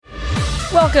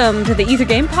Welcome to the Ether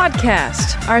Game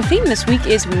Podcast. Our theme this week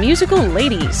is musical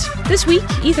ladies. This week,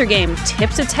 Ether Game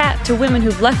tips its hat to women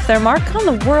who've left their mark on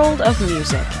the world of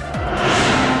music.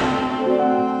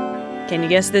 Can you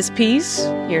guess this piece?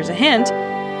 Here's a hint.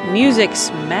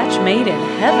 Music's match made in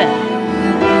heaven.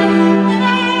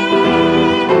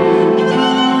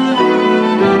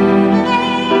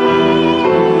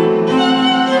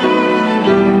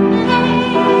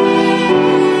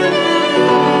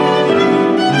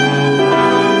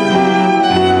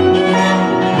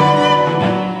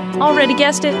 Already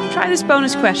guessed it? Try this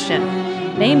bonus question.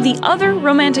 Name the other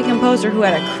romantic composer who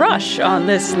had a crush on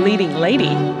this leading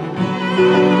lady.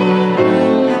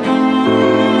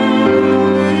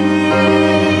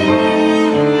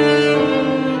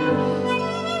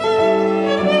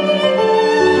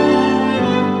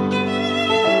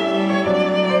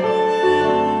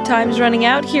 Time's running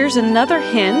out. Here's another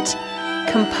hint.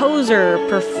 Composer,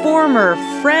 performer,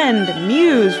 friend,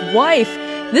 muse, wife.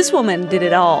 This woman did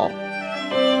it all.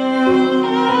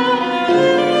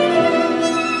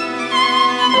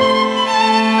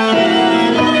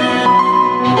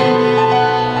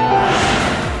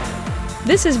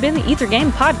 This has been the Ether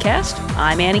Game Podcast.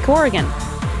 I'm Annie Corrigan.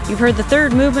 You've heard the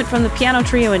third movement from the piano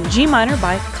trio in G minor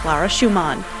by Clara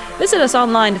Schumann. Visit us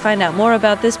online to find out more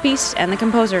about this piece and the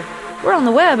composer. We're on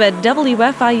the web at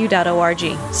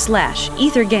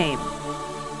wfiu.org/ethergame.